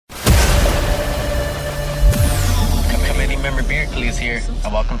Hercules here,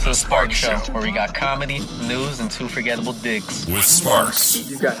 and welcome to the Sparks Show, where we got comedy, news, and two forgettable digs. With Sparks.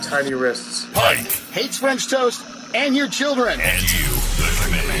 You've got tiny wrists. Pike. Hates French toast and your children. And you, the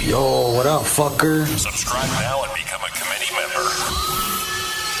committee. Yo, what up, fucker? Subscribe now and become a committee member.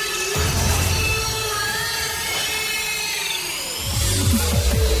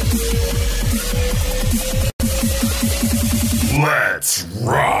 Let's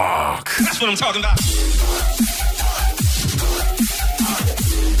rock. That's what I'm talking about.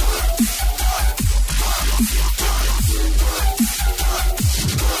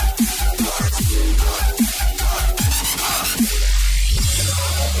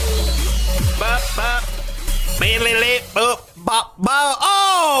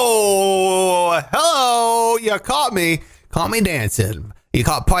 Oh, hello. You caught me. Caught me dancing. You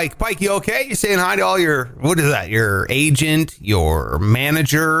caught Pike. Pike, you okay? You saying hi to all your, what is that? Your agent, your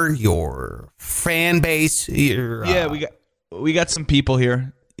manager, your fan base. Yeah, we got some people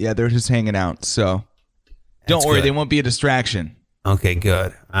here. Yeah, they're just hanging out. So don't worry, good. they won't be a distraction. Okay,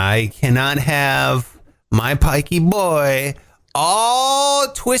 good. I cannot have my Pikey boy all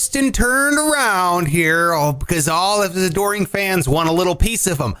twist and turned around here because all of his adoring fans want a little piece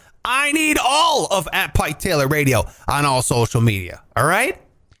of him. I need all of at Pike Taylor Radio on all social media. All right?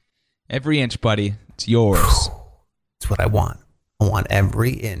 Every inch, buddy. It's yours. That's what I want. I want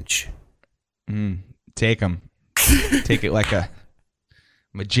every inch. Take him. Take it like a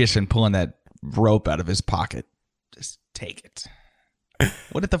magician pulling that rope out of his pocket. Just take it.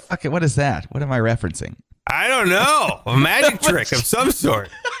 What the fuck? What is that? What am I referencing? I don't know. A magic trick of some sort.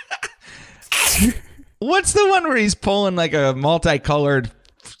 What's the one where he's pulling like a multicolored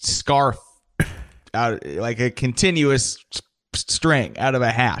scarf out, like a continuous string out of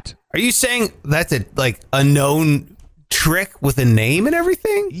a hat? Are you saying that's a known trick with a name and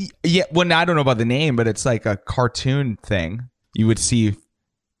everything? Yeah. Well, I don't know about the name, but it's like a cartoon thing. You would see.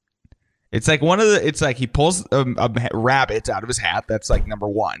 It's like it's like he pulls a rabbit out of his hat. That's like number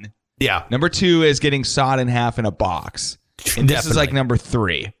one. Yeah. Number two is getting sawed in half in a box. And this is like number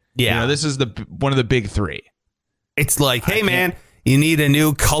three. Yeah. You know, this is one of the big three. It's like, hey, man, you need a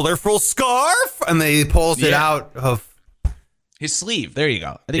new colorful scarf? And then he pulls it out of his sleeve. There you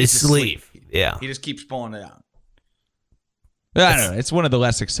go. I think his it's his sleeve. Yeah. He just keeps pulling it out. I don't know. It's one of the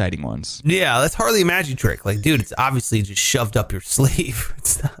less exciting ones. Yeah, that's hardly a magic trick. Like, dude, it's obviously just shoved up your sleeve.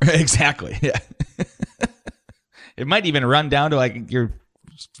 It's not. Exactly. Yeah. It might even run down to like your,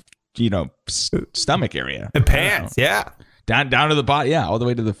 stomach area. The pants, yeah. Down to the bottom, yeah, all the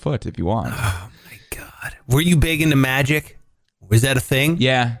way to the foot if you want. Oh, my God. Were you big into magic? Was that a thing?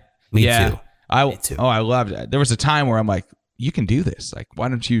 Yeah. Me too. Me too. Oh, I loved it. There was a time where I'm like, you can do this. Like, why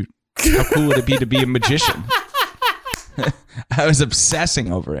don't you, how cool would it be to be a magician? I was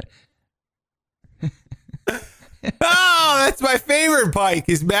obsessing over it. Oh, that's my favorite Pike,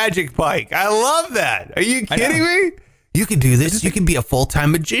 is Magic Pike. I love that. Are you kidding me? You can do this. You can be a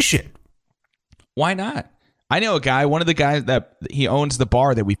full-time magician. Why not? I know a guy, one of the guys that he owns the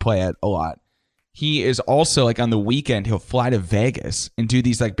bar that we play at a lot. He is also like on the weekend, he'll fly to Vegas and do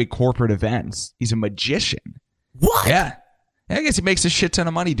these like big corporate events. He's a magician. What? Yeah. I guess he makes a shit ton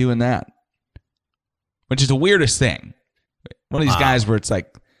of money doing that, which is the weirdest thing. One of these guys where it's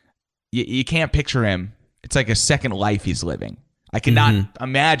like, you can't picture him. It's like a second life he's living. I cannot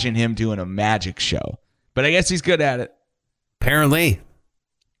imagine him doing a magic show, but I guess he's good at it. Apparently.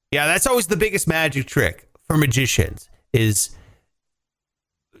 Yeah, that's always the biggest magic trick for magicians, is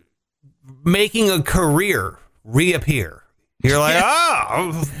making a career reappear. You're like,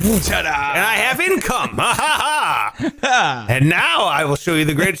 ta-da, and I have income. Ha, ha, ha. And now I will show you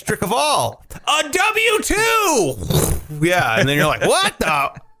the greatest trick of all. A W-2. Yeah, and then you're like, what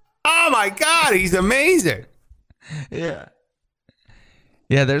the? Oh, my God, he's amazing. Yeah.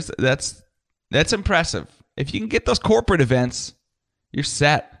 Yeah, that's impressive. If you can get those corporate events, you're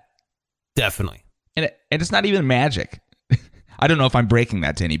set. Definitely. And it's not even magic. I don't know if I'm breaking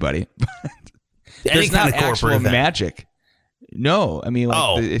that to anybody. There's not actual magic. No, I mean,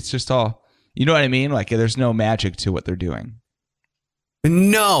 like, it's just all, you know what I mean? Like, there's no magic to what they're doing.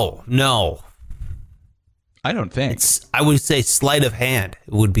 No. I don't think. I would say sleight of hand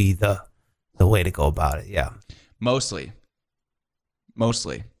would be the way to go about it. Yeah. Mostly.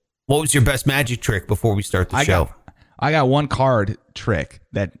 What was your best magic trick before we start the show? I got one card trick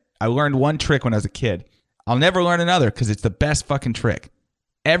that I learned one trick when I was a kid. I'll never learn another because it's the best fucking trick.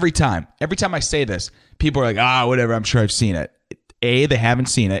 Every time I say this, people are like, whatever, I'm sure I've seen it. A, they haven't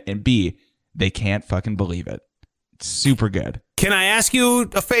seen it, and B, they can't fucking believe it. It's super good. Can I ask you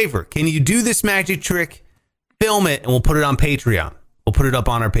a favor? Can you do this magic trick, film it, and we'll put it on Patreon? We'll put it up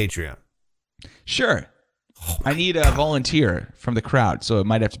on our Patreon. Sure. I need a volunteer from the crowd, so it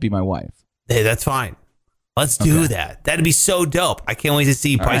might have to be my wife. Hey, that's fine. Let's do that. That'd be so dope. I can't wait to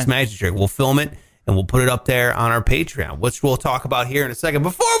see Pike's Magic Trick. We'll film it and we'll put it up there on our Patreon, which we'll talk about here in a second.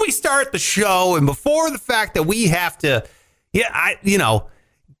 Before we start the show and before the fact that we have to,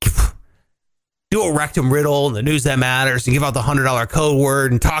 do a rectum riddle and the news that matters and give out the $100 code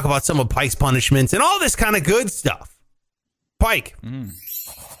word and talk about some of Pike's punishments and all this kind of good stuff. Pike,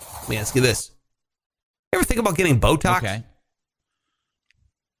 let me ask you this. You ever think about getting Botox? Okay.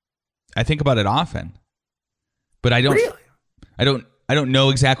 I think about it often, but I don't. Really? I don't know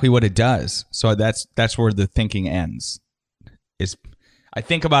exactly what it does. So that's where the thinking ends. I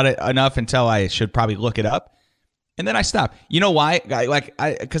think about it enough until I should probably look it up, and then I stop. You know why?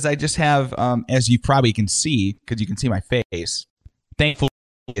 Because I just have, as you probably can see, because you can see my face. Thankfully,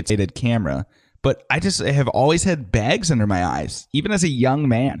 it's a camera, but I have always had bags under my eyes, even as a young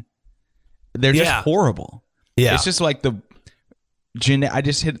man. They're just horrible. Yeah, it's just like I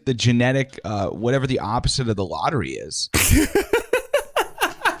just hit the genetic, whatever the opposite of the lottery is.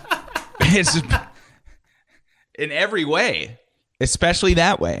 It's just, in every way, especially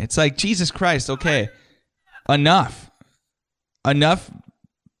that way. It's like, Jesus Christ, okay, enough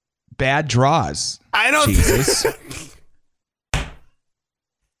bad draws. I don't. Jesus.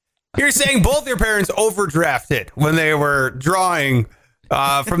 You're saying both your parents overdrafted when they were drawing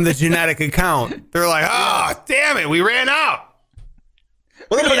from the genetic account. They're like, oh, damn it, we ran out.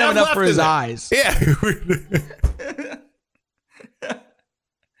 We don't have enough for his eyes. Yeah.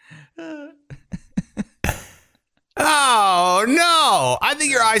 Oh, no. I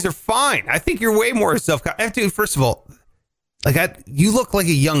think your eyes are fine. I think you're way more self-confident. Dude, first of all, you look like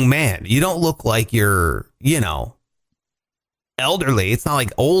a young man. You don't look like you're, elderly. It's not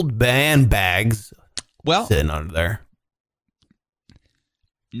like old man bags sitting under there.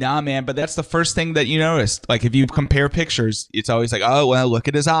 Nah, man, but that's the first thing that you notice. Like, if you compare pictures, it's always like, oh, well, look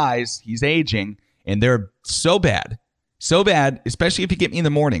at his eyes. He's aging. And they're so bad. So bad, especially if you get me in the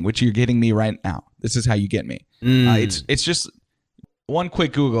morning, which you're getting me right now. This is how you get me. It's just one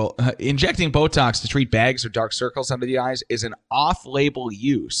quick Google. Injecting Botox to treat bags or dark circles under the eyes is an off-label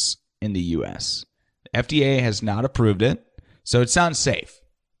use in the U.S. The FDA has not approved it, so it sounds safe.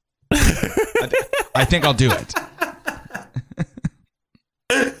 I think I'll do it.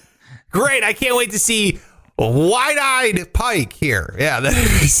 Great. I can't wait to see wide-eyed Pike here. Yeah, that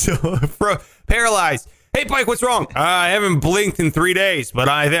is so paralyzed. Hey, Pike, what's wrong? I haven't blinked in 3 days, but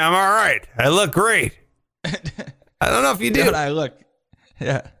I'm all right. I look great. I don't know if you do. But I look.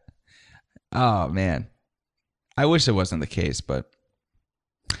 Yeah. Oh, man. I wish it wasn't the case, but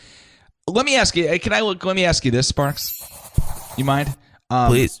let me ask you. Let me ask you this, Sparks. You mind?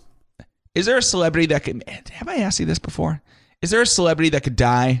 Please. Is there a celebrity that could? Have I asked you this before? Is there a celebrity that could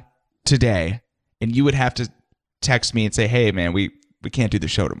die today, and you would have to text me and say, "Hey, man, we can't do the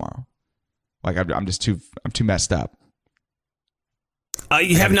show tomorrow. Like, I'm too messed up."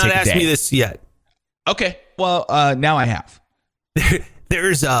 You have not asked me this yet. Okay. Well, now I have.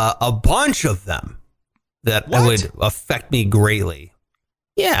 There's a bunch of them that would affect me greatly.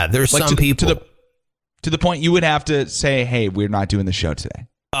 Yeah, there's some people to the point you would have to say, "Hey, we're not doing the show today."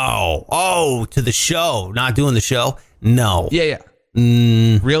 Oh, to the show, not doing the show. No. Yeah.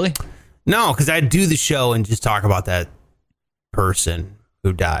 Really? No, because I'd do the show and just talk about that person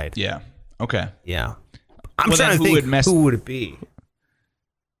who died. Yeah. Okay. Yeah. I'm trying to think, who would it be?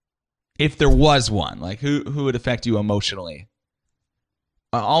 If there was one, like who would affect you emotionally?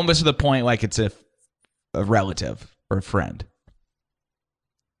 Almost to the point like it's a relative or a friend.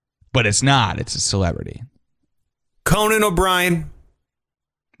 But it's not. It's a celebrity. Conan O'Brien.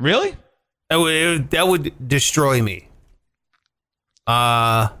 Really? That would destroy me.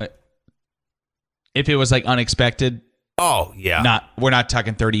 If it was like unexpected. Oh yeah. We're not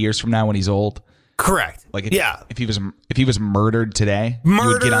talking 30 years from now when he's old. Correct. Like if he was murdered today, you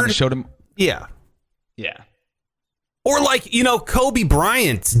would get on the show to. Yeah. Yeah. Or like Kobe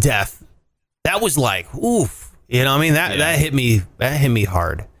Bryant's death. That was like oof. I mean that hit me. That hit me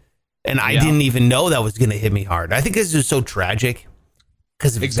hard, and I didn't even know that was going to hit me hard. I think this is so tragic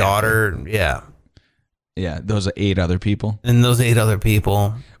because of his daughter. Yeah. Yeah, those 8 other people. And those 8 other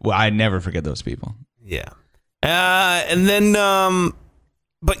people. Well, I never forget those people. Yeah. And then,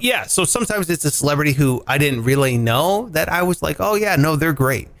 but yeah, so sometimes it's a celebrity who I didn't really know that I was like, oh yeah, no, they're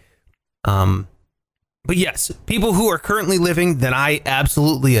great. But yes, people who are currently living that I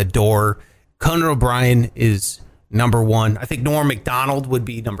absolutely adore. Conan O'Brien is number 1. I think Norm Macdonald would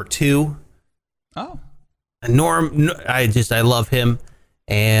be number 2. Oh. And Norm, I love him.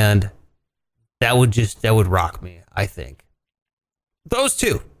 And that would rock me, I think. Those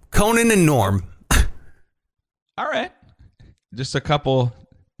 2, Conan and Norm. All right. Just a couple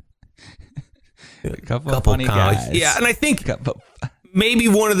of funny college. guys. Yeah, and I think maybe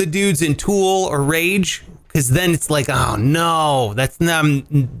one of the dudes in Tool or Rage, because then it's like, oh no, that's not,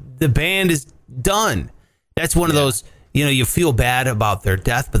 the band is done. That's one of those, you feel bad about their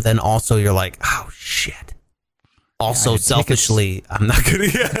death, but then also you're like, oh shit. Also, selfishly, I'm not gonna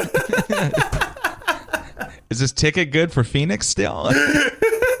get. Is this ticket good for Phoenix still?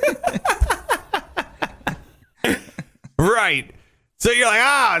 Right. So you're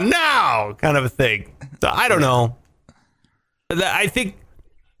like, no, kind of a thing. So I don't know. I think,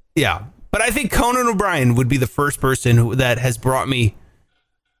 yeah. But I think Conan O'Brien would be the first person that has brought me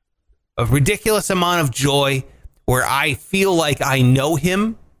a ridiculous amount of joy where I feel like I know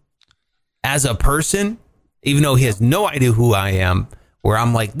him as a person, even though he has no idea who I am, where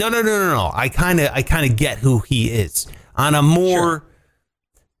I'm like, no. I kind of get who he is on a more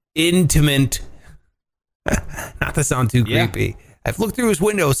intimate, not to sound too creepy. I've looked through his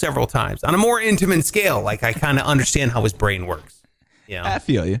window several times on a more intimate scale. Like I kind of understand how his brain works. Yeah. I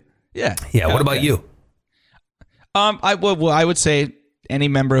feel you. Yeah. Yeah. What about you? I would say any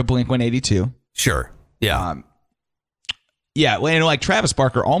member of Blink-182. Sure. Yeah. Yeah. Well, like Travis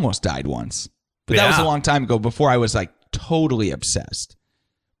Barker almost died once, but that was a long time ago before I was like totally obsessed.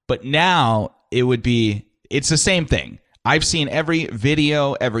 But now it's the same thing. I've seen every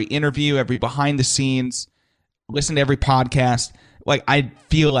video, every interview, every behind the scenes, listened to every podcast. Like I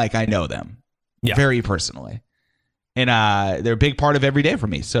feel like I know them very personally. And they're a big part of every day for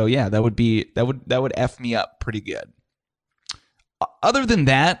me. So yeah, that would F me up pretty good. Other than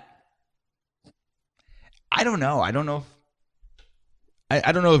that, I don't know. I don't know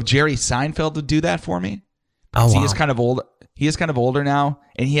if Jerry Seinfeld would do that for me. Oh, wow. He is kind of old. He is kind of older now,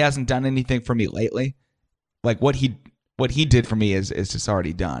 and he hasn't done anything for me lately. Like what he did for me is just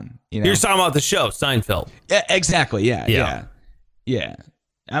already done. You know? You're talking about the show Seinfeld. Yeah, exactly. Yeah.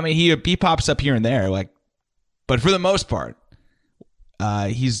 I mean, he pops up here and there, like, but for the most part,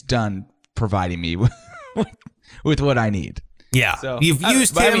 he's done providing me with what I need. Yeah. So, you've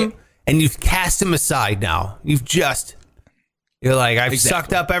used him and you've cast him aside now. You're like, I've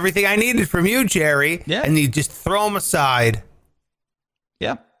sucked up everything I needed from you, Jerry. Yeah. And you just throw him aside.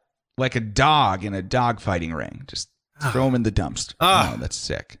 Yeah. Like a dog in a dog fighting ring. Just throw him in the dumpster. Oh, that's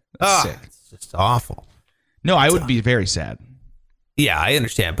sick. That's sick. It's just awful. No, I would be very sad. Yeah, I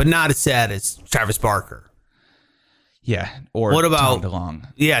understand, but not as sad as Travis Barker. Yeah. Or what about Tom DeLonge?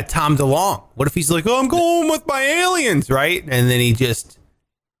 Yeah, Tom DeLonge. What if he's like, I'm going with my aliens, right? And then he just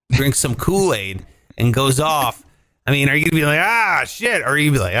drinks some Kool-Aid and goes off. I mean, are you going to be like, shit? Or are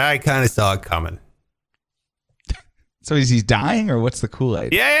you be like, I kind of saw it coming. So is he dying or what's the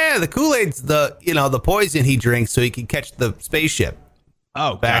Kool-Aid? Yeah, the Kool-Aid's the poison he drinks so he can catch the spaceship.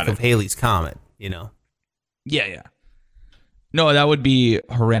 Back of Halley's Comet, Yeah. No, that would be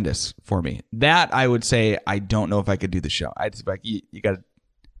horrendous for me. That I would say I don't know if I could do the show. I'd be like, you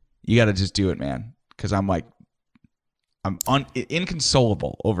gotta just do it, man. Because I'm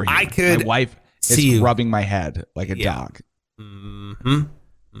inconsolable over here. My wife is rubbing my head like a dog. Mm-hmm.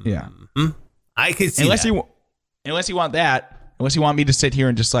 Yeah. Mm-hmm. I could see unless that. Unless you want that. Unless you want me to sit here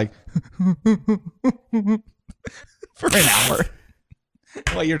and just like for an hour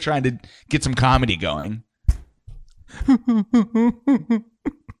while you're trying to get some comedy going. I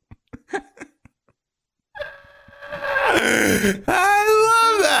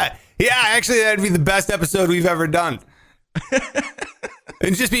love that. Yeah, actually, that'd be the best episode we've ever done.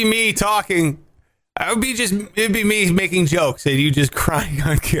 It'd just be me talking. It'd be me making jokes and you just crying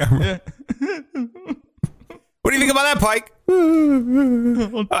on camera. What do you think about that, Pike?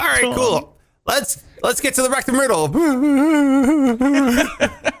 All right, cool. Let's get to the rectum riddle.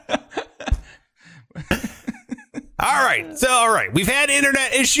 All right. We've had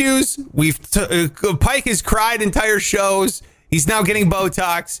internet issues. Pike has cried entire shows. He's now getting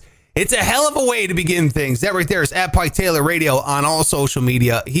Botox. It's a hell of a way to begin things. That right there is at Pike Taylor Radio on all social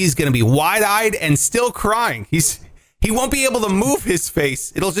media. He's going to be wide-eyed and still crying. He won't be able to move his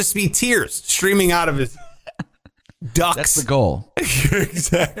face. It'll just be tears streaming out of his ducts. That's the goal.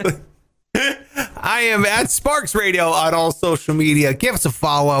 Exactly. I am at Sparks Radio on all social media. Give us a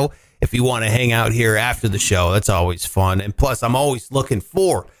follow if you want to hang out here after the show. That's always fun. And plus, I'm always looking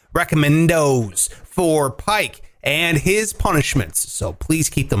for recommendos for Pike and his punishments. So please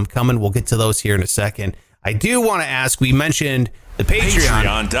keep them coming. We'll get to those here in a second. I do want to ask, we mentioned the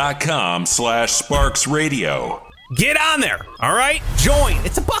Patreon. Patreon.com/Sparks Radio. Get on there. All right. Join.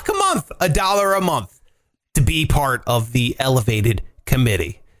 It's $1 a month, $1 a month to be part of the elevated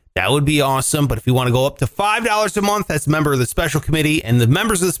committee. That would be awesome. But if you want to go up to $5 a month, that's a member of the special committee. And the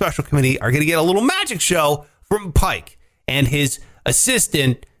members of the special committee are going to get a little magic show from Pike and his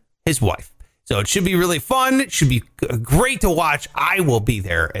assistant, his wife. So it should be really fun. It should be great to watch. I will be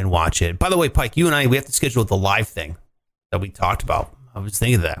there and watch it. By the way, Pike, you and I, we have to schedule the live thing that we talked about. I was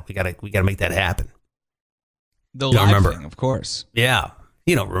thinking of that. We gotta make that happen. The You don't live remember? thing, of course. Yeah.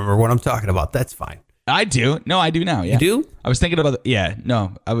 You don't remember what I'm talking about. That's fine. I do. No, I do now. Yeah. You do? I was thinking about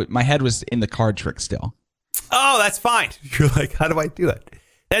no. My head was in the card trick still. Oh, that's fine. You're like, how do I do it?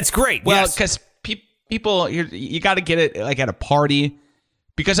 That's great. Well, Yes. because people, you got to get it like at a party,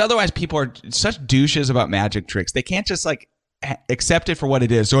 because otherwise people are such douches about magic tricks. They can't just like accept it for what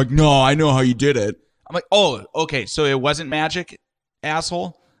it is. They're like, no, I know how you did it. I'm like, oh, okay, so it wasn't magic,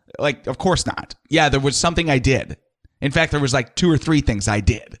 asshole? Like, of course not. Yeah, there was something I did. In fact, there was like 2 or 3 things I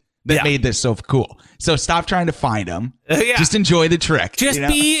did that made this so cool. So stop trying to find them. Yeah. Just enjoy the trick. Just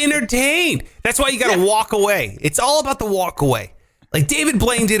be entertained. That's why you got to walk away. It's all about the walk away. Like David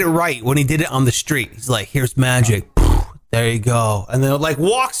Blaine did it right when he did it on the street. He's like, here's magic. There you go. And then like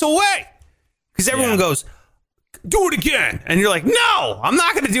walks away. Because everyone goes, do it again. And you're like, no, I'm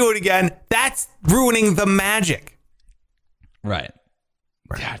not going to do it again. That's ruining the magic. Right.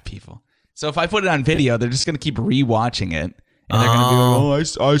 God, people. So if I put it on video, they're just going to keep rewatching it. And they're going to be like,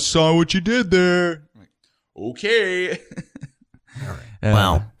 oh, I saw what you did there. I'm like, okay.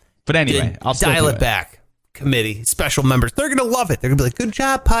 Wow. But anyway, I'll still dial do it back. Committee, special members. They're going to love it. They're going to be like, good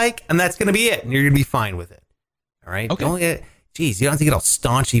job, Pike. And that's going to be it. And you're going to be fine with it. All right. Okay. Don't get, geez, you don't have to get all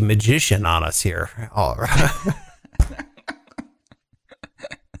staunchy magician on us here. All right.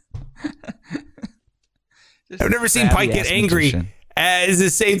 I've never seen Pike get angry magician. as the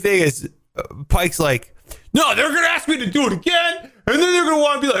same thing as Pike's like, no, they're going to ask me to do it again. And then they're going to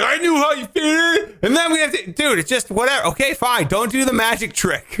want to be like, I knew how you fit it. And then we have to, dude, it's just whatever. Okay, fine. Don't do the magic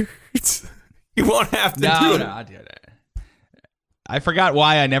trick. You won't have to do it. No, I'll do it. I forgot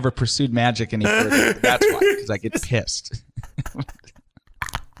why I never pursued magic any further. That's why, because I get pissed.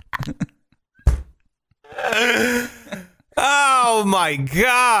 Oh my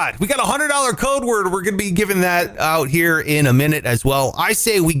God. We got a $100 code word. We're going to be giving that out here in a minute as well. I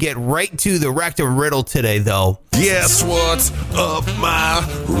say we get right to the rectum riddle today, though. Guess what's up my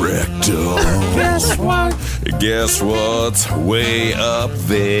rectum? Guess what? Guess what's way up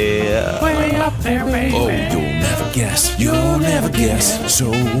there? Way up there, baby. Oh, you'll never guess.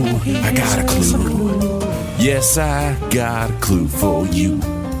 So I got a clue. Yes, I got a clue for you.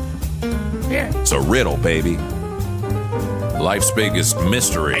 Yeah. It's a riddle, baby. Life's biggest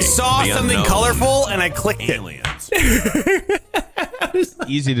mystery. I saw the something unknown colorful and I clicked it. aliens.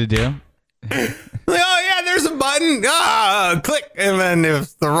 Easy to do. Like, oh, yeah, there's a button. Click. And then it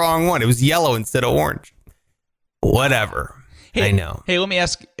was the wrong one. It was yellow instead of orange. Whatever. Hey, I know. Hey, let me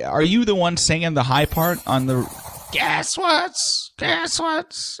ask, are you the one singing the high part on the... Guess what's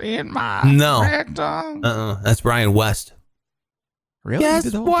in my No. rectum? That's Brian West. Really? Guess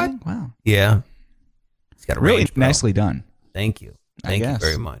You did the whole what? thing? Wow. Yeah. He's got a Really range, bro. nicely done. Thank you. I Thank you guess.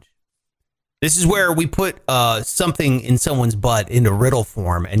 very much. This is where we put something in someone's butt into riddle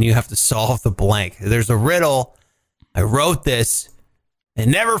form, and you have to solve the blank. There's a riddle. I wrote this. It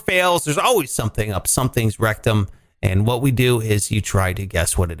never fails. There's always something up something's rectum. And what we do is you try to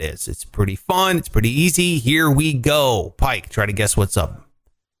guess what it is. It's pretty fun. It's pretty easy. Here we go. Pike, try to guess what's up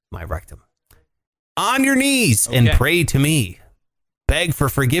my rectum. On your knees and Okay. pray to me. Beg for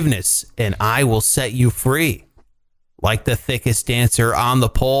forgiveness, and I will set you free. Like the thickest dancer on the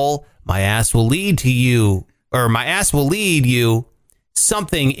pole, my ass will lead to you, or my ass will lead you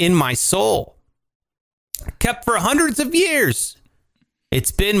something in my soul. Kept for hundreds of years. It's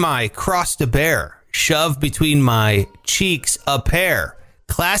been my cross to bear. Shoved between my cheeks a pair.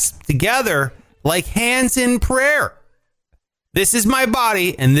 Clasped together like hands in prayer. This is my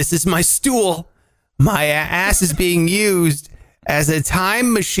body and this is my stool. My ass is being used as a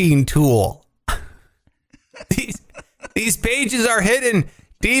time machine tool. These pages are hidden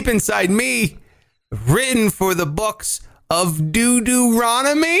deep inside me, written for the books of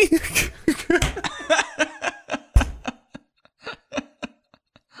Deuteronomy.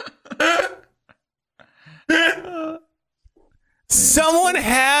 Someone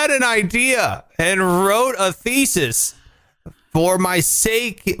had an idea and wrote a thesis. For my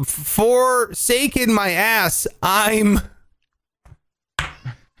sake, forsaken my ass, I'm...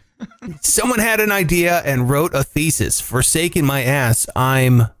 Someone had an idea and wrote a thesis. Forsaken my ass,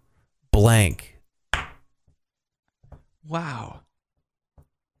 I'm blank. Wow.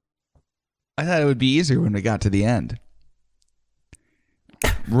 I thought it would be easier when we got to the end.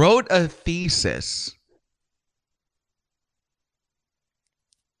 Wrote a thesis.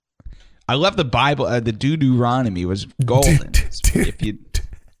 I love the Bible. The Deuteronomy was golden. If you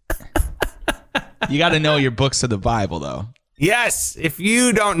You got to know your books of the Bible, though. Yes, if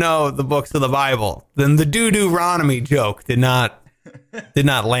you don't know the books of the Bible, then the Deuteronomy joke did not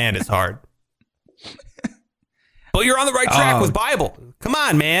land as hard. But you're on the right track with Bible. Come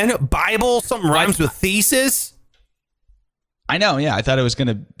on, man. Bible, something rhymes with thesis. I know, yeah. I thought it was going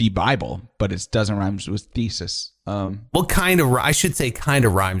to be Bible, but it doesn't rhyme with thesis. What kind of, I should say kind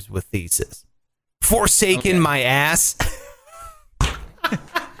of rhymes with thesis. Forsaken my ass.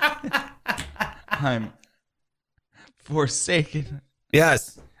 I'm forsaken.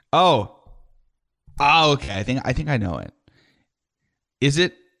 Yes. Oh, okay. I think I know it. Is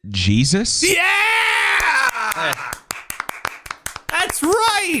it Jesus? Yeah! That's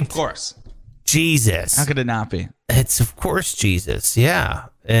right. Of course. Jesus. How could it not be? It's of course Jesus. Yeah.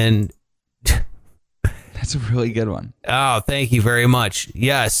 And That's a really good one. oh, thank you very much.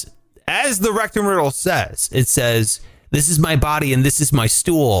 Yes. As the rectum riddle says, it says, "This is my body and this is my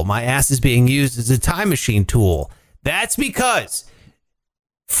stool. My ass is being used as a time machine tool." That's because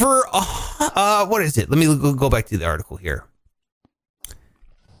for what is it? Let me go back to the article here.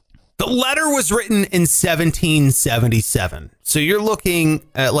 The letter was written in 1777. So you're looking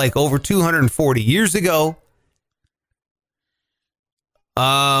at like over 240 years ago.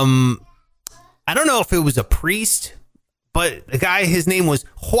 I don't know if it was a priest, but the guy, his name was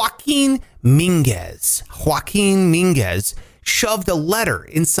Joaquin Minguez. Joaquin Minguez shoved a letter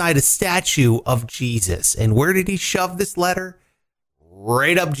inside a statue of Jesus. And where did he shove this letter?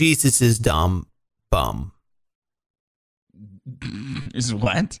 Right up Jesus's dumb bum. Is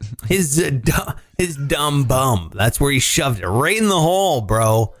what? His dumb bum. That's where he shoved it. Right in the hole,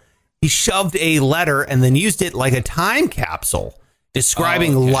 bro. He shoved a letter and then used it like a time capsule,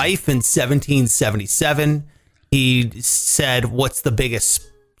 describing life in 1777. He said, what's the biggest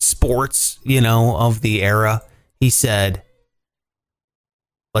sports, of the era? He said,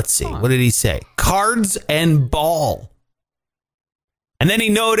 let's see, what did he say? Cards and ball. And then he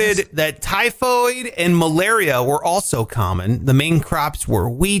noted that typhoid and malaria were also common. The main crops were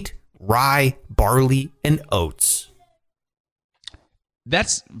wheat, rye, barley, and oats.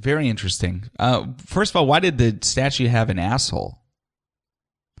 That's very interesting. First of all, why did the statue have an asshole?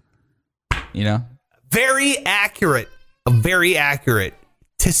 Very accurate. A very accurate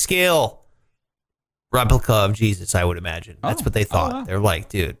to scale replica of Jesus, I would imagine. That's what they thought. Wow. They're like,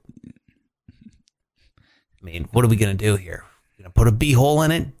 dude, I mean, what are we going to do here? Going to put a beehole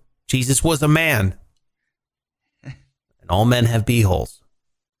in it? Jesus was a man. And all men have beeholes.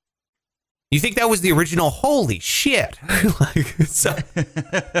 You think that was the original? Holy shit.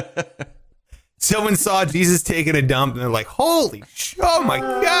 Someone saw Jesus taking a dump and they're like, holy shit, oh my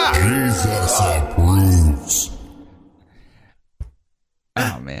God. Jesus approves.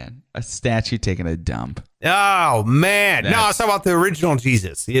 Oh, man. A statue taking a dump. Oh, man. No, it's about the original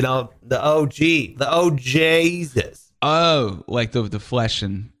Jesus, the OG, the OG Jesus. Oh, like the flesh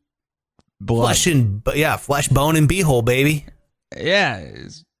and blood. Flesh, bone, and beehole, baby. Yeah,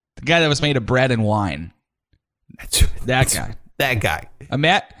 it's the guy that was made of bread and wine. That guy.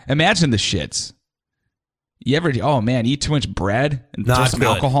 Imagine the shits. You ever? Oh man, eat too much bread and throw some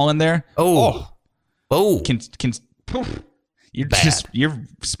alcohol in there. Oh. You're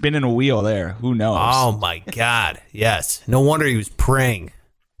spinning a wheel there. Who knows? Oh my God. Yes. No wonder he was praying.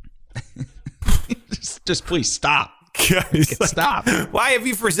 just please stop. Stop. Why have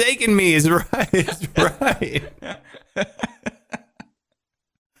you forsaken me? Is right. It's right.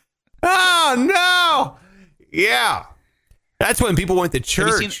 Oh no. Yeah. That's when people went to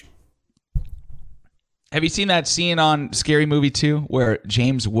church. Have you seen that scene on Scary Movie 2 where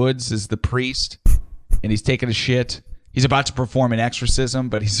James Woods is the priest and he's taking a shit? He's about to perform an exorcism,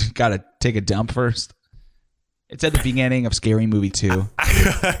 but he's got to take a dump first. It's at the beginning of Scary Movie 2.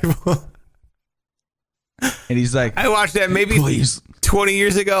 And he's like, I watched that maybe 20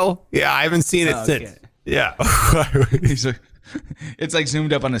 years ago. Yeah, I haven't seen it since. Yeah. He's like, it's like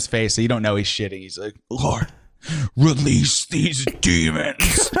zoomed up on his face, so you don't know he's shitting. He's like, Lord, release these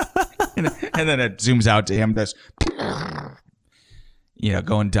demons. and then it zooms out to him, just,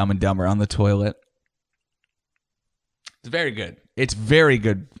 going Dumb and Dumber on the toilet. It's very good. It's very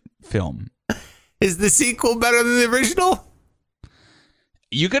good film. Is the sequel better than the original?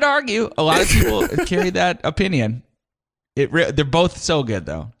 You could argue. A lot of people carry that opinion. They're both so good,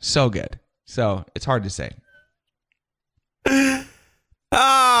 though. So good. So it's hard to say.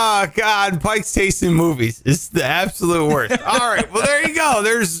 Oh, God. Pike's taste in movies is the absolute worst. All right. Well, there you go.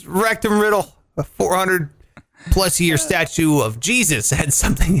 There's Rectum Riddle. A 400-plus-year statue of Jesus had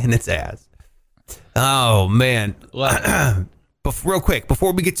something in its ass. Oh, man. Real quick,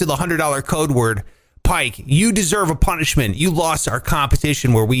 before we get to the $100 code word, Pike, you deserve a punishment. You lost our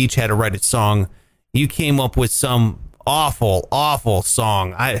competition where we each had to write a song you came up with some awful, awful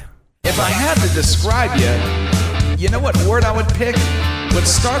song. If I had to describe you, you know what word I would pick? What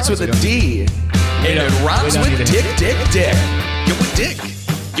starts with a D and it rhymes with dick, dick, dick. You a dick.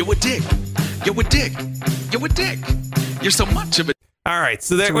 You a dick. You a dick. You a dick. You're so much of a All right,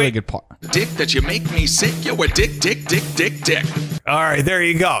 so That's there a really good part. dick that you make me sick. You a dick, dick, dick, dick, dick. All right, there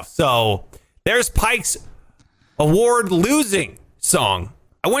you go. So there's Pike's award-losing song.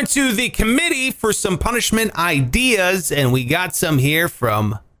 I went to the committee for some punishment ideas, and we got some here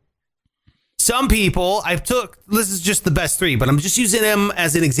from some people. This is just the best 3, but I'm just using them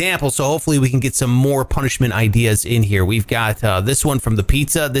as an example, so hopefully we can get some more punishment ideas in here. We've got this one from the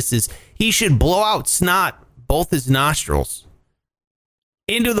pizza. This is, he should blow out snot both his nostrils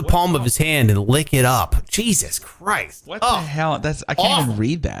into the palm of his hand and lick it up. Jesus Christ. What the hell? I can't even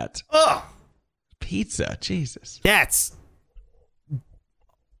read that. Ugh. Pizza, Jesus. That's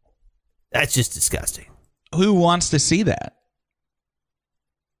just disgusting. Who wants to see that?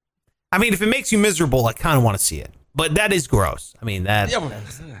 I mean, if it makes you miserable, I kind of want to see it. But that is gross. I mean,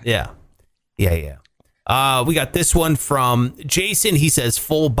 yeah. We got this one from Jason. He says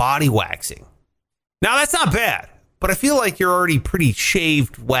full body waxing. Now, that's not bad, but I feel like you're already pretty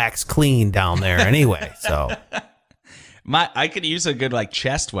shaved, wax clean down there anyway. So I could use a good like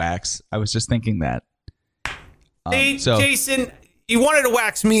chest wax. I was just thinking that. Hey, Jason, you wanted to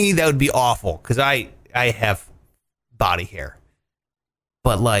wax me, that would be awful because I have body hair.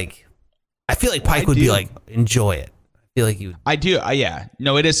 But like, I feel like Pike would be like, enjoy it. I feel like he would. I do. Yeah.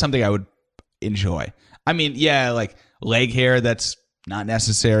 No, it is something I would enjoy. I mean, yeah, like leg hair, that's not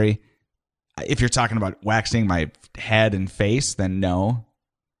necessary. If you're talking about waxing my head and face, then no.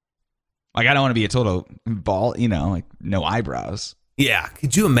 Like, I don't want to be a total bald, like no eyebrows. Yeah.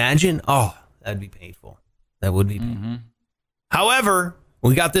 Could you imagine? Oh, that'd be painful. That would be painful. However,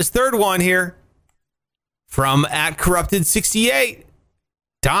 we got this third one here from @corrupted68.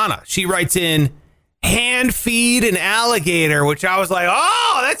 Donna, she writes in, hand feed an alligator, which I was like,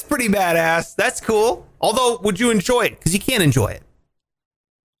 oh, that's pretty badass. That's cool. Although, would you enjoy it? Because you can't enjoy it.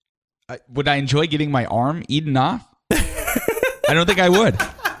 Would I enjoy getting my arm eaten off? I don't think I would.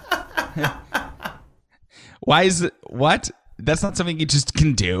 Why is it? What? That's not something you just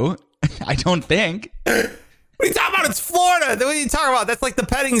can do. I don't think. What are you talking about? It's Florida. What are you talking about? That's like the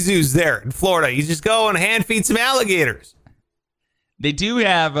petting zoos there in Florida. You just go and hand feed some alligators. They do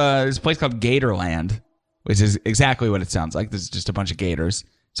have this place called Gatorland, which is exactly what it sounds like. This is just a bunch of gators.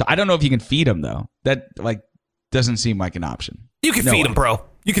 So I don't know if you can feed them, though. That like doesn't seem like an option. You can feed them, bro.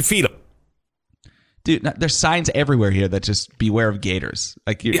 You can feed them. Dude, there's signs everywhere here that just beware of gators.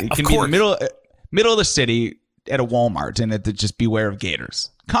 Like it can be in the middle of the city at a Walmart, and it just beware of gators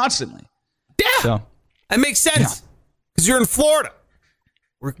constantly. Yeah, so that makes sense because you're in Florida,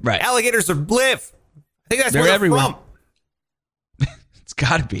 where alligators live. I think that's where they're everywhere. From. It's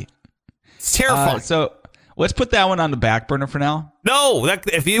got to be. It's terrifying. So let's put that one on the back burner for now. No,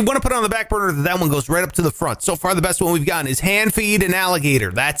 if you want to put it on the back burner, that one goes right up to the front. So far, the best one we've gotten is hand feed an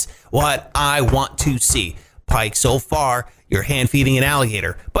alligator. That's what I want to see. Pike, so far, you're hand feeding an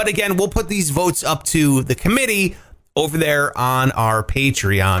alligator. But again, we'll put these votes up to the committee over there on our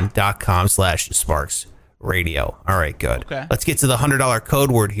patreon.com/SparksRadio. All right, good. Okay. Let's get to the $100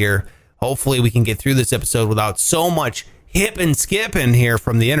 code word here. Hopefully, we can get through this episode without so much hip and skipping here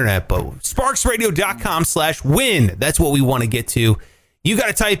from the internet, but sparksradio.com/win. That's what we want to get to. You got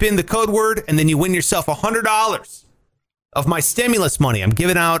to type in the code word and then you win yourself $100 of my stimulus money. I'm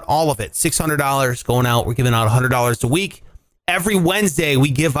giving out all of it. $600 going out. We're giving out $100 a week. Every Wednesday we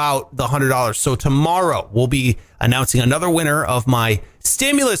give out the $100. So tomorrow we'll be announcing another winner of my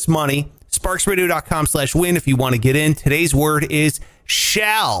stimulus money. Sparksradio.com/win if you want to get in. Today's word is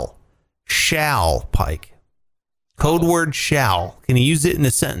shall. Shall, Pike. Code word shall. Can you use it in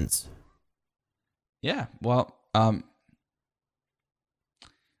a sentence? Yeah. Well,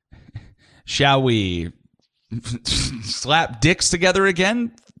 shall we slap dicks together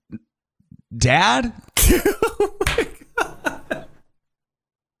again, Dad? Oh my God.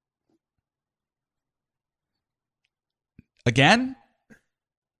 Again?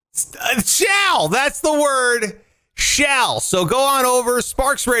 Shall. That's the word. Shall. So go on over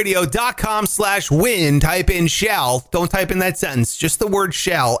sparksradio.com/win. Type in shall. Don't type in that sentence. Just the word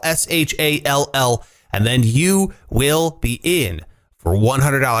shall. SHALL. And then you will be in for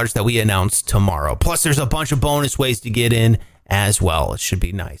 $100 that we announce tomorrow. Plus, there's a bunch of bonus ways to get in as well. It should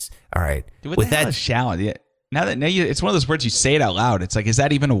be nice. All right. Dude, with that shall. Yeah. Now it's one of those words you say it out loud. It's like, is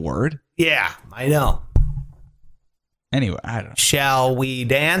that even a word? Yeah, I know. Anyway, I don't know. Shall we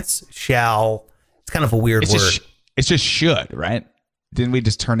dance? Shall. It's kind of a weird word. It's just should, right? Didn't we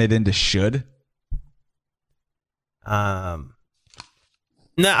just turn it into should? No,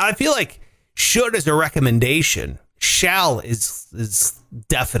 I feel like should is a recommendation. Shall is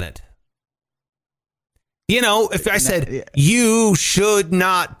definite. You know, if I said you should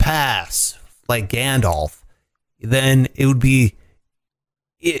not pass like Gandalf, then it would be,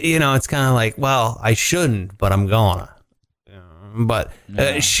 you know, it's kind of like, well, I shouldn't, but I'm gonna. But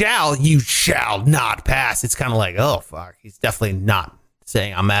you shall not pass. It's kind of like, oh, fuck. He's definitely not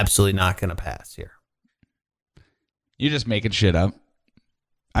saying I'm absolutely not going to pass here. You're just making shit up.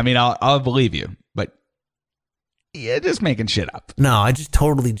 I mean, I'll believe you, but yeah, just making shit up. No, I just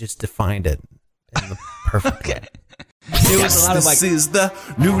totally just defined it in the perfect way. There was a lot of like, this is the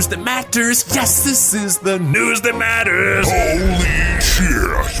news that matters. Yes, this is the news that matters. Holy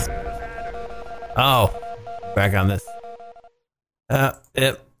shit. Oh, back on this.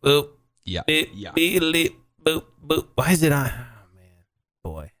 Boop. Yeah. Boop, boop. Why is it on? Oh, man.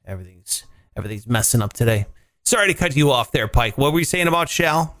 Boy, everything's messing up today. Sorry to cut you off there, Pike. What were you saying about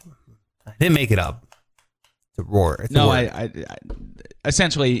shall? I didn't make it up. It's a roar. I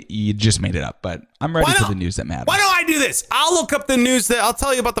essentially, you just made it up, but I'm ready for the news that matters. Why don't I do this? I'll look up the news. I'll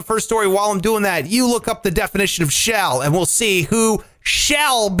tell you about the first story while I'm doing that. You look up the definition of shall, and we'll see who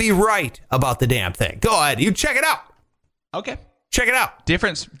shall be right about the damn thing. Go ahead. You check it out. Okay. Check it out.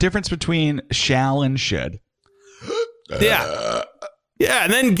 Difference between shall and should. Yeah. Yeah,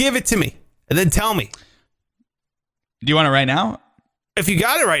 and then give it to me. And then tell me. Do you want it right now? If you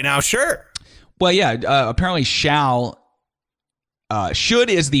got it right now, sure. Well, yeah. Apparently, should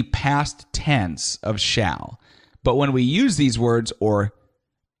is the past tense of shall. But when we use these words or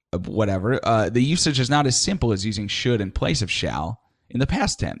whatever, the usage is not as simple as using should in place of shall in the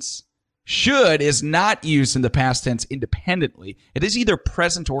past tense. Should is not used in the past tense independently. It is either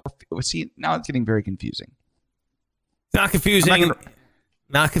present or... See, now it's getting very confusing. Not confusing.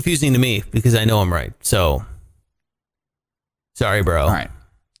 Not confusing to me because I know I'm right. So, sorry, bro. All right.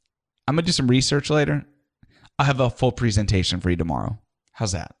 I'm going to do some research later. I'll have a full presentation for you tomorrow.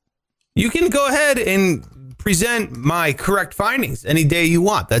 How's that? You can go ahead and present my correct findings any day you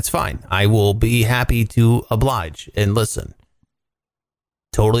want. That's fine. I will be happy to oblige and listen.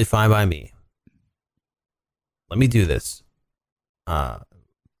 Totally fine by me. Let me do this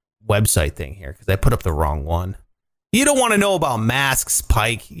website thing here because I put up the wrong one. You don't want to know about masks,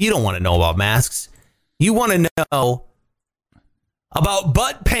 Pike. You don't want to know about masks. You want to know about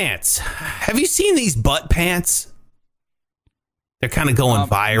butt pants. Have you seen these butt pants? They're kind of going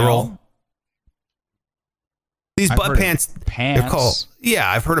viral. No. These butt pants. They're called. Yeah,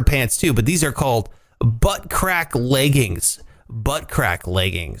 I've heard of pants too, but these are called butt crack leggings. Butt crack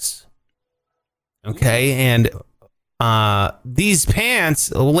leggings. Okay, and these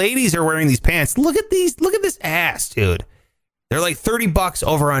pants, ladies are wearing these pants. Look at these. Look at this ass, dude. They're like $30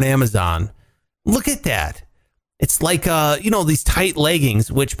 over on Amazon. Look at that. It's like these tight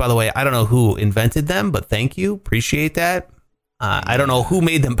leggings, which, by the way, I don't know who invented them, but thank you. Appreciate that. I don't know who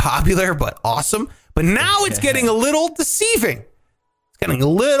made them popular, but awesome. But now it's getting a little deceiving. It's getting a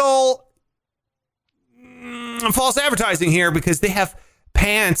little false advertising here because they have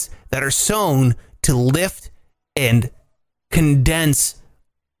pants that are sewn to lift and condense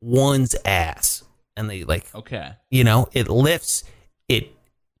one's ass. And they it lifts, it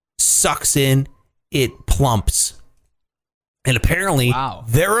sucks in, it plumps. And apparently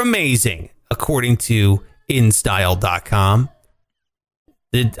they're amazing, according to InStyle.com.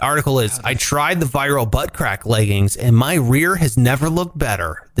 The article is, I tried the viral butt crack leggings and my rear has never looked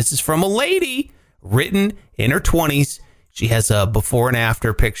better. This is from a lady written in her 20s. She has a before and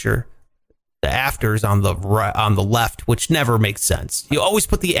after picture. The after's on the right, on the left, which never makes sense. You always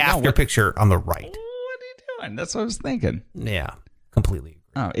put the after picture on the right. What are you doing? That's what I was thinking. Yeah, completely.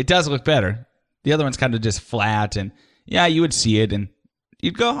 Oh, it does look better. The other one's kind of just flat, and yeah, you would see it, and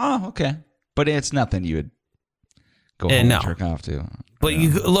you'd go, oh, okay. But it's nothing you would go home and jerk off to. But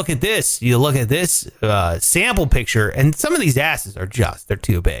you look at this. You look at this sample picture, and some of these asses are they're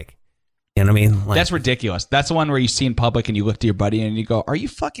too big. You know what I mean? Like, that's ridiculous. That's the one where you see in public and you look to your buddy and you go, are you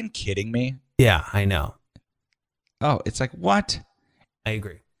fucking kidding me? Yeah, I know. Oh, it's like, what? I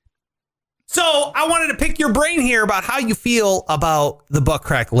agree. So I wanted to pick your brain here about how you feel about the butt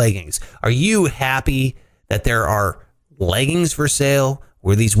crack leggings. Are you happy that there are leggings for sale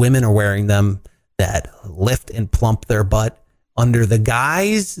where these women are wearing them that lift and plump their butt under the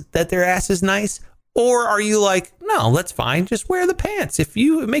guise that their ass is nice? Or are you like, no, that's fine. Just wear the pants. If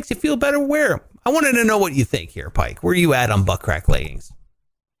it makes you feel better, wear them. I wanted to know what you think here, Pike. Where are you at on butt crack leggings?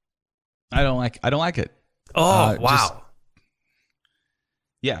 I don't like it. Oh, wow.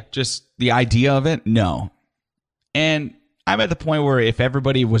 Just the idea of it. No. And I'm at the point where if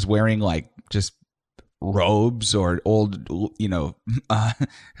everybody was wearing like just robes or old,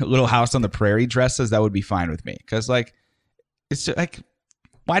 Little House on the Prairie dresses, that would be fine with me. Because like, it's just, like,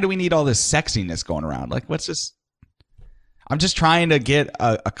 why do we need all this sexiness going around? Like, I'm just trying to get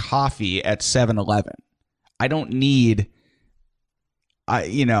a coffee at 7-Eleven. I don't need.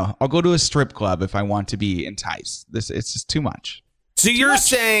 I'll go to a strip club if I want to be enticed. It's just too much. So you're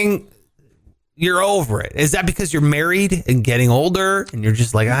saying you're over it. Is that because you're married and getting older and you're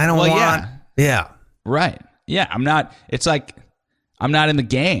just like, I don't want. Yeah. Right. Yeah. I'm not. It's like I'm not in the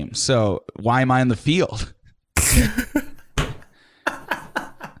game. So why am I in the field?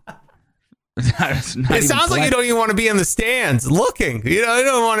 It sounds like you don't even want to be in the stands looking. You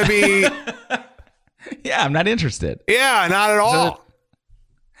don't want to be. Yeah, I'm not interested. Yeah, not at all.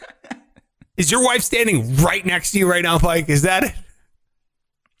 Is your wife standing right next to you right now, Pike? Is that it?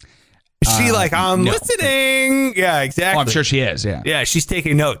 Is she like, I'm listening? Yeah, exactly. Oh, I'm sure she is, yeah. Yeah, she's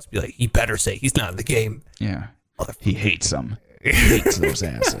taking notes. Be like, you better say he's not in the game. Yeah. He hates them. He hates those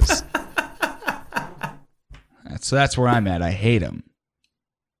asses. That's where I'm at. I hate them.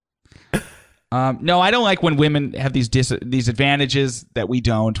 No, I don't like when women have these advantages that we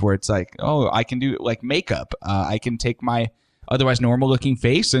don't, where it's like, oh, I can do like makeup. I can take my otherwise normal looking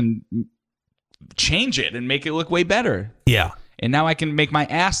face and change it and make it look way better. Yeah. And now I can make my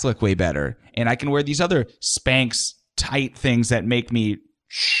ass look way better. And I can wear these other Spanx tight things that make me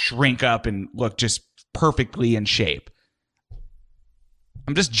shrink up and look just perfectly in shape.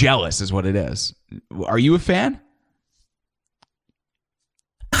 I'm just jealous is what it is. Are you a fan?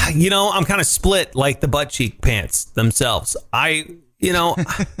 I'm kind of split like the butt cheek pants themselves. I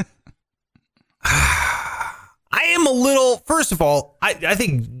am a little, first of all, I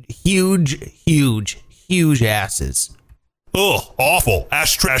think huge asses. Ugh, awful.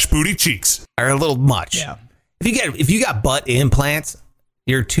 Ass trash booty cheeks. Are a little much. Yeah. If you got butt implants,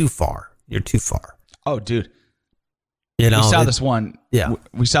 you're too far. Oh, dude. We saw this one. Yeah.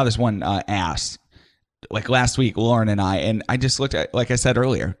 We saw this one ass like last week, Lauren and I just looked at, like I said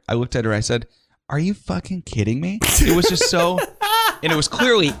earlier, I looked at her. I said, are you fucking kidding me? It was just so, and it was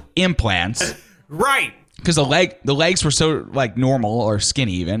clearly implants. Right. Because the legs were so like normal or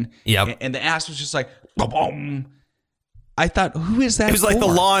skinny even. Yep. And the ass was just like, boom. I thought, who is that? It was like the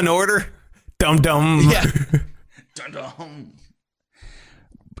Law and Order. Dum dum. Yeah. Dum dum.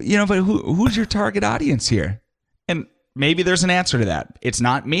 But who's your target audience here? And maybe there's an answer to that. It's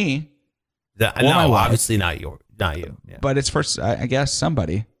not me. No, obviously not you. Yeah. But it's for, I guess,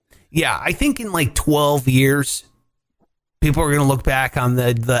 somebody. Yeah, I think in like 12 years, people are going to look back on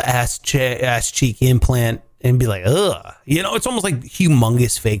the ass cheek implant and be like, ugh. It's almost like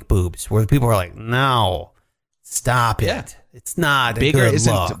humongous fake boobs where people are like, no, stop it. Yeah. It's not bigger. A good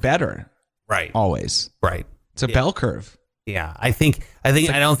isn't look. better. Right. Always. Right. It's a bell curve. Yeah, I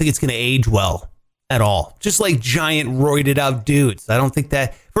don't think it's going to age well at all. Just like giant roided out dudes. I don't think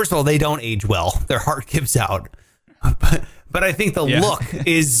that. First of all, they don't age well. Their heart gives out. But I think the look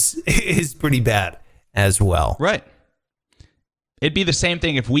is pretty bad as well. Right. It'd be the same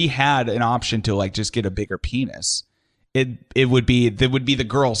thing if we had an option to like just get a bigger penis. It would be the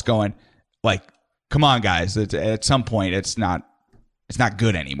girls going like, come on guys, at some point it's not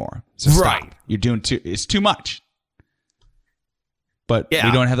good anymore. So stop. Right. You're doing it's too much. But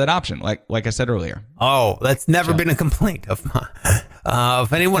we don't have that option, like I said earlier. Oh, that's never been a complaint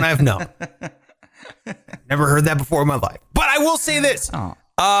of anyone I've known. Never heard that before in my life. But I will say this.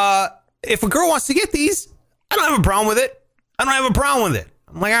 If a girl wants to get these, I don't have a problem with it. I'm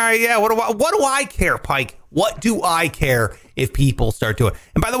like, all right, yeah, what do I care, Pike? What do I care if people start doing it?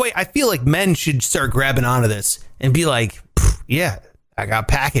 And by the way, I feel like men should start grabbing onto this and be like, yeah, I got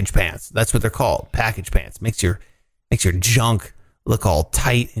package pants. That's what they're called, package pants. Makes your junk look all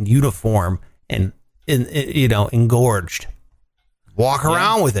tight and uniform and engorged. Walk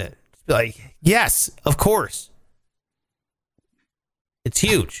around with it. Just be like, yes, of course. It's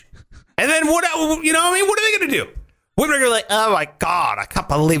huge. And then what are they going to do? Women are going to be like, oh my God, I can't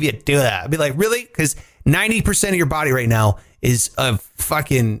believe you do that. I'd be like, really? Because 90% of your body right now is a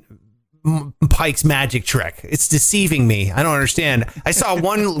fucking Pike's magic trick. It's deceiving me. I don't understand. I saw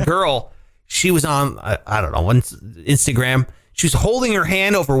one girl, she was on, I don't know, one Instagram. She was holding her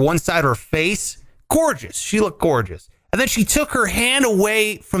hand over one side of her face. Gorgeous. She looked gorgeous. And then she took her hand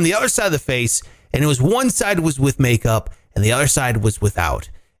away from the other side of the face, and it was one side was with makeup and the other side was without.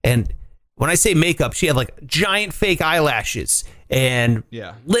 And when I say makeup, she had like giant fake eyelashes and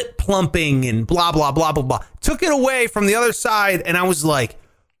lip plumping and blah, blah, blah, blah, blah. Took it away from the other side, and I was like,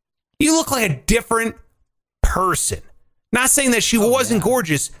 you look like a different person. Not saying that she wasn't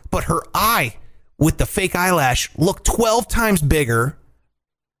gorgeous, but her eye with the fake eyelash looked 12 times bigger.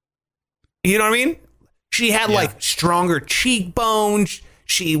 You know what I mean? She had like stronger cheekbones.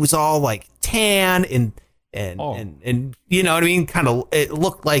 She was all like tan and you know what I mean? Kind of, it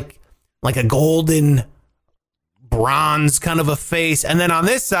looked like a golden bronze kind of a face. And then on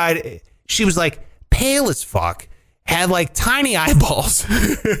this side, she was like pale as fuck, had like tiny eyeballs.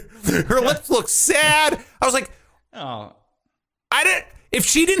 Her lips looked sad. I was like, if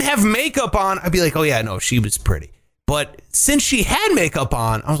she didn't have makeup on, I'd be like, oh yeah, no, she was pretty. But since she had makeup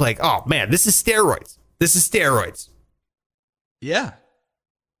on, I was like, oh man, this is steroids. This is steroids. Yeah.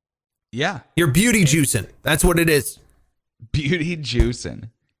 Yeah. You're beauty juicing. That's what it is. Beauty juicing.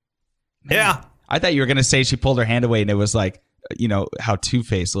 Man, yeah. I thought you were going to say she pulled her hand away and it was like, you know, how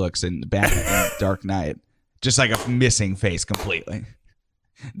Two-Face looks in Dark Knight. Just like a missing face completely.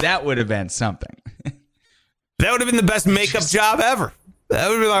 That would have been something. That would have been the best makeup job ever. That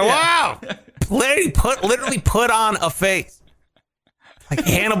would have been like, wow. Literally put on a face. Like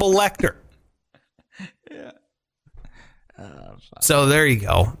Hannibal Lecter. Yeah. So there you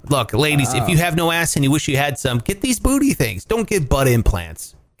go. Look, ladies, if you have no ass and you wish you had some, get these booty things. Don't get butt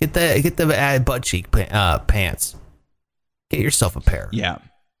implants. Get the butt cheek pants. Get yourself a pair. Yeah.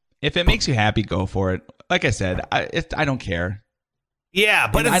 If it makes you happy, go for it. Like I said, I don't care. Yeah,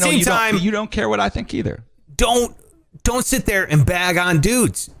 but at the same time, you don't care what I think either. Don't sit there and bag on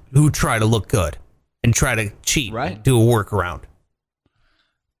dudes who try to look good and try to cheat, right? Do a workaround.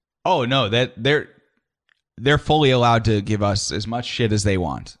 Oh no, that they're fully allowed to give us as much shit as they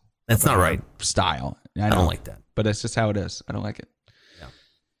want. That's not right. Style. I don't like that. But it's just how it is. I don't like it. Yeah.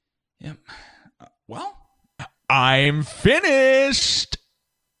 Yep. Well, I'm finished.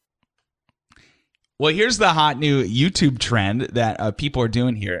 Well, here's the hot new YouTube trend that people are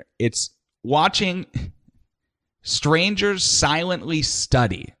doing here. It's watching strangers silently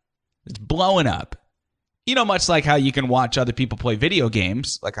study. It's blowing up. You know, much like how you can watch other people play video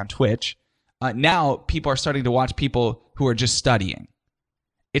games, like on Twitch. Now people are starting to watch people who are just studying.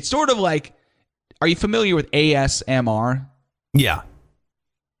 It's sort of like, are you familiar with ASMR? Yeah.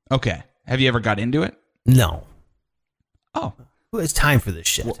 Okay. Have you ever got into it? No. Oh. Who has time for this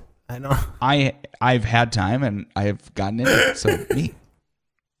shit? Well, I know. I've had time and I have gotten into it. So me.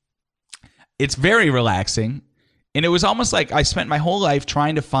 It's very relaxing. And it was almost like I spent my whole life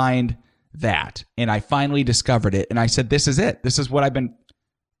trying to find that. And I finally discovered it. And I said, this is it. This is what I've been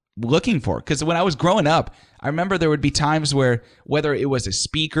looking for. Because when I was growing up, I remember there would be times where, whether it was a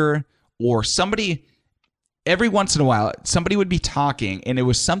speaker or somebody, every once in a while, somebody would be talking and it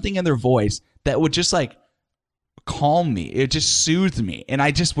was something in their voice that would just like calm me. It just soothed me. And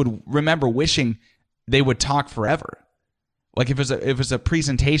I just would remember wishing they would talk forever. Like if it was a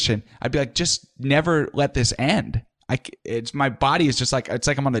presentation, I'd be like, just never let this end. My body is just like, it's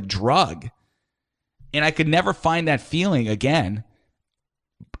like I'm on a drug. And I could never find that feeling again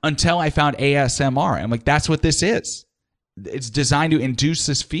until I found ASMR. I'm like, that's what this is. It's designed to induce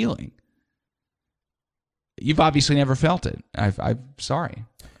this feeling. You've obviously never felt it. I'm sorry.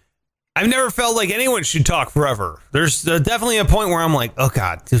 I've never felt like anyone should talk forever. There's definitely a point where I'm like, oh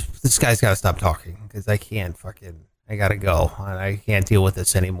God, this guy's got to stop talking because I got to go. I can't deal with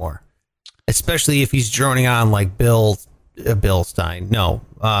this anymore. Especially if he's droning on like Bill Stein. No.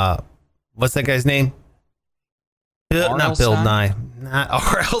 What's that guy's name? Not Bill Nye. Not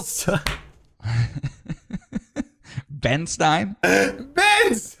R.L. Stein. Ben Stein?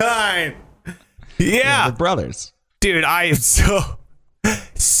 Ben Stein. Yeah. The brothers. Dude, I am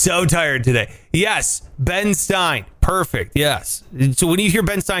so tired today. Yes, Ben Stein. Perfect. Yes. So when you hear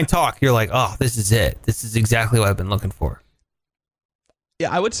Ben Stein talk, you're like, oh, this is it. This is exactly what I've been looking for.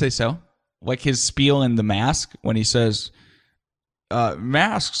 Yeah, I would say so. Like his spiel in The Mask when he says,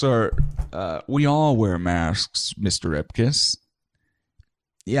 masks are, we all wear masks, Mr. Ipkiss.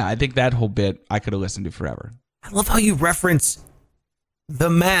 Yeah, I think that whole bit I could have listened to forever. I love how you reference The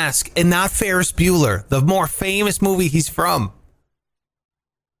Mask and not Ferris Bueller, the more famous movie he's from.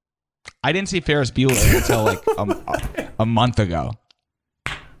 I didn't see Ferris Bueller until like a month ago.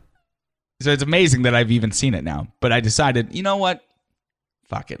 So it's amazing that I've even seen it now. But I decided, you know what?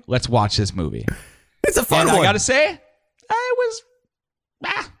 Fuck it. Let's watch this movie. It's a fun one. I got to say, it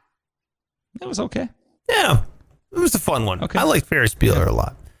was okay. Yeah, it was a fun one. Okay. I like Ferris Bueller a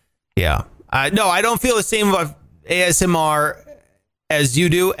lot. Yeah. No, I don't feel the same about ASMR as you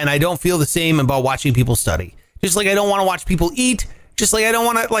do, and I don't feel the same about watching people study. Just like I don't want to watch people eat. Just like I don't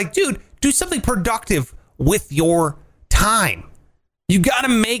want to, like, dude, do something productive with your time. You got to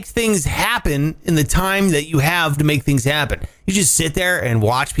make things happen in the time that you have to make things happen. You just sit there and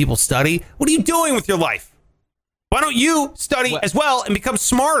watch people study. What are you doing with your life? Why don't you study as well and become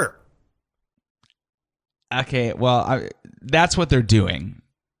smarter? Okay, well, that's what they're doing.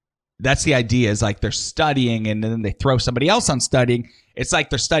 that's the idea, is like they're studying and then they throw somebody else on studying. It's like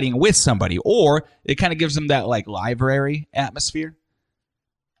they're studying with somebody, or it kind of gives them that like library atmosphere.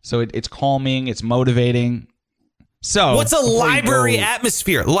 So it's calming, it's motivating. So what's a library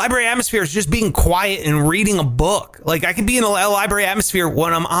atmosphere? The library atmosphere is just being quiet and reading a book. Like I could be in a library atmosphere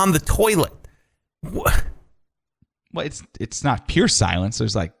when I'm on the toilet. Well, it's not pure silence.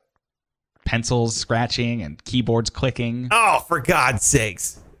 There's like pencils scratching and keyboards clicking. Oh, for God's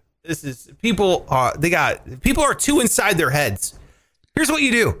sakes. This is people are too inside their heads. Here's what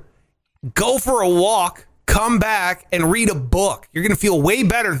you do. Go for a walk, come back and read a book. You're going to feel way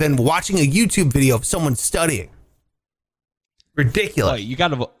better than watching a YouTube video of someone studying. Ridiculous. Oh, you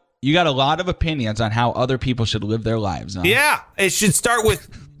got a lot of opinions on how other people should live their lives. Huh? Yeah, it should start with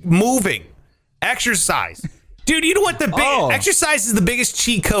moving, exercise. Dude, you know what? Exercise is the biggest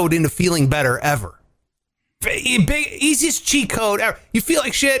cheat code into feeling better ever. Easiest cheat code ever. You feel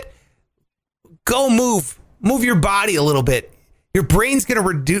like shit, go move your body a little bit. Your brain's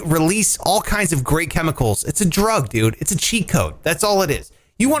going to release all kinds of great chemicals. It's a drug, dude. It's a cheat code. That's all it is.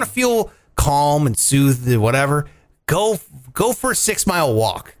 You want to feel calm and soothed and whatever, go for a 6-mile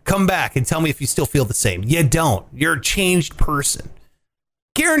walk. Come back and tell me if you still feel the same. You don't. You're a changed person.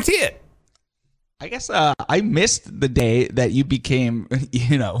 Guarantee it. I guess I missed the day that you became,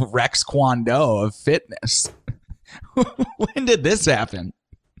 Rex Kwon Do of fitness. When did this happen?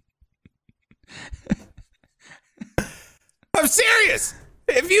 I'm serious.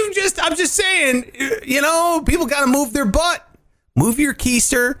 I'm just saying, people got to move their butt. Move your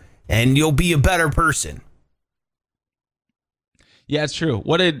keister and you'll be a better person. Yeah, it's true.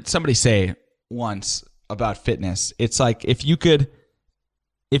 What did somebody say once about fitness? It's like if you could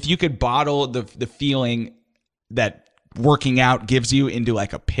bottle the feeling that working out gives you into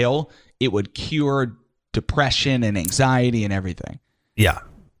like a pill, it would cure depression and anxiety and everything. Yeah,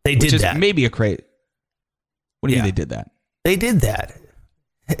 they did that. Maybe a crate. What do you mean they did that? They did that.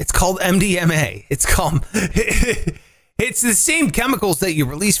 It's called MDMA. It's the same chemicals that you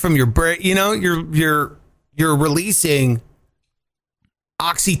release from your brain. You're releasing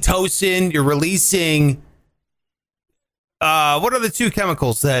oxytocin. You're releasing what are the two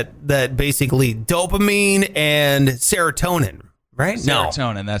chemicals that basically dopamine and serotonin, right?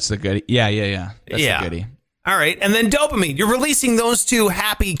 Serotonin, that's the goodie. Yeah. That's the goodie. All right, and then dopamine. You're releasing those two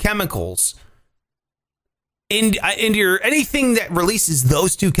happy chemicals into your anything that releases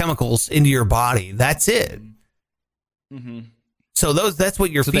those two chemicals into your body. That's it. Mm-hmm. So that's what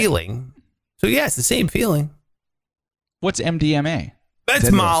you're feeling. So yeah, it's the same feeling. What's MDMA?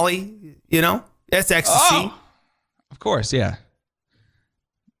 That's Molly. That's ecstasy. Oh, of course, yeah.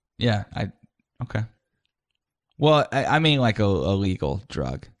 Yeah, okay. Well, I mean like a legal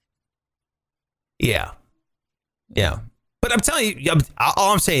drug. Yeah. But I'm telling you,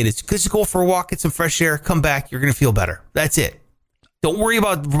 all I'm saying is just go for a walk, get some fresh air, come back. You're going to feel better. That's it. Don't worry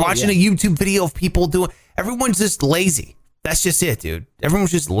about watching a YouTube video of people doing. Everyone's just lazy. That's just it, dude. Everyone's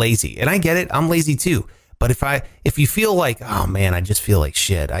just lazy. And I get it. I'm lazy too. But if you feel like, oh man, I just feel like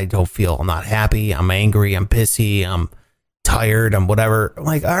shit. I'm not happy. I'm angry. I'm pissy. I'm tired. I'm whatever. I'm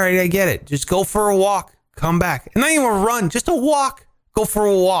like, all right, I get it. Just go for a walk. Come back. And not even a run, just a walk. Go for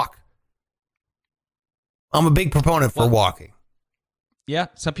a walk. I'm a big proponent for walking. Yeah.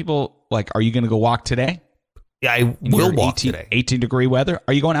 Some people are you going to go walk today? Yeah, I will walk today. 18-degree weather.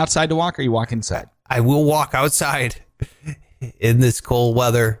 Are you going outside to walk or are you walking inside? I will walk outside in this cold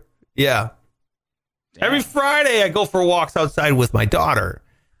weather. Yeah. Damn. Every Friday I go for walks outside with my daughter.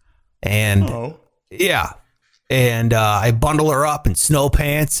 And yeah. And I bundle her up in snow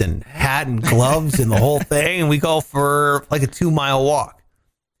pants and hat and gloves and the whole thing. And we go for like a 2-mile walk.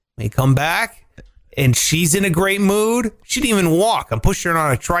 We come back. And she's in a great mood. She didn't even walk. I'm pushing her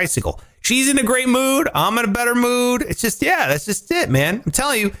on a tricycle. She's in a great mood. I'm in a better mood. It's just, that's just it, man. I'm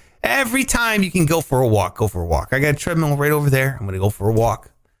telling you, every time you can go for a walk, go for a walk. I got a treadmill right over there. I'm going to go for a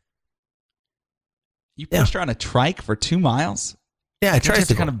walk. You pushed her on a trike for 2 miles? Yeah, I tried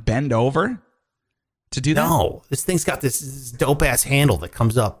to kind of bend over to do that? No, this thing's got this dope-ass handle that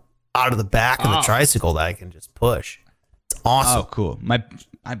comes up out of the back of the tricycle that I can just push. It's awesome. Oh, cool.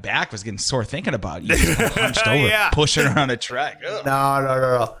 My back was getting sore thinking about you. Just hunched over, pushing her on a track. Ugh.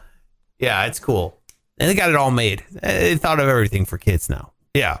 No. Yeah, it's cool. And they got it all made. They thought of everything for kids now.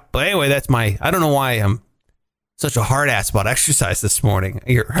 Yeah. But anyway, I don't know why I'm such a hard ass about exercise this morning.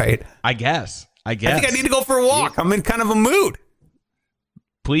 You're right. I guess. I think I need to go for a walk. I'm in kind of a mood.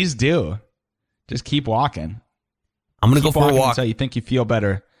 Please do. Just keep walking. I'm going to go for a walk until you think you feel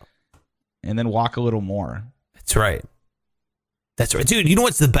better. And then walk a little more. That's right. Dude, you know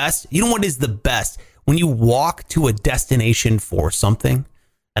what's the best? You know what is the best? When you walk to a destination for something,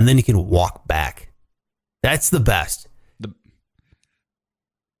 and then you can walk back. That's the best.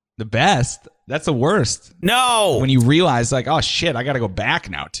 The best? That's the worst. No. When you realize, like, oh, shit, I got to go back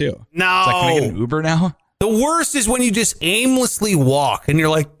now, too. No. It's like, can I get an Uber now? The worst is when you just aimlessly walk and you're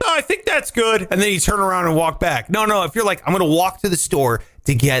like, oh, I think that's good. And then you turn around and walk back. No. If you're like, I'm going to walk to the store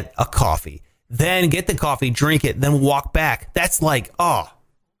to get a coffee, then get the coffee, drink it, then walk back. That's like, oh,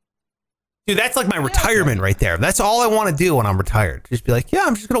 dude, that's like my retirement right there. That's all I want to do when I'm retired. Just be like, yeah,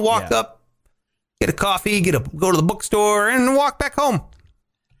 I'm just going to walk up, get a coffee, go to the bookstore and walk back home.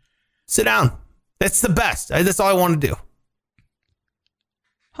 Sit down. That's the best. That's all I want to do.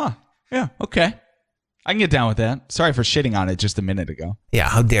 Huh. Yeah. Okay. I can get down with that. Sorry for shitting on it just a minute ago. Yeah.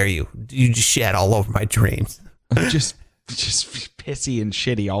 How dare you? You just shat all over my dreams. just pissy and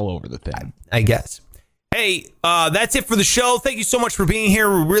shitty all over the thing. I guess. Hey, that's it for the show. Thank you so much for being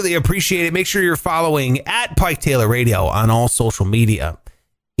here. We really appreciate it. Make sure you're following at Pike Taylor Radio on all social media.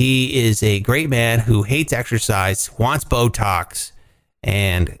 He is a great man who hates exercise, wants Botox,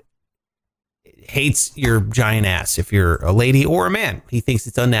 and hates your giant ass if you're a lady or a man. He thinks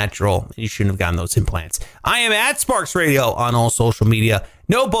it's unnatural and you shouldn't have gotten those implants. I am at Sparks Radio on all social media.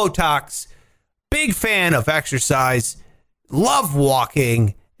 No Botox. Big fan of exercise. Love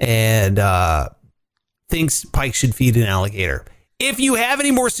walking and thinks Pike should feed an alligator. If you have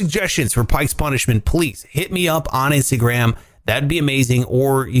any more suggestions for Pike's punishment, please hit me up on Instagram. That'd be amazing.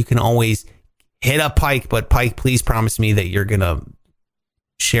 Or you can always hit up Pike, but Pike, please promise me that you're going to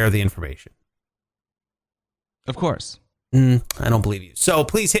share the information. Of course. I don't believe you. So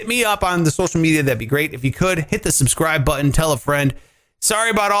please hit me up on the social media. That'd be great. If you could, hit the subscribe button. Tell a friend. Sorry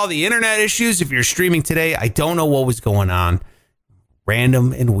about all the internet issues. If you're streaming today, I don't know what was going on.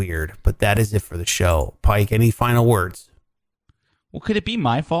 Random and weird. But that is it for the show. Pike, any final words? Well, could it be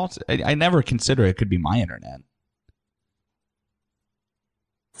my fault? I never consider it could be my internet.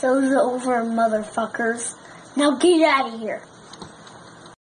 Show's over, motherfuckers. Now get out of here.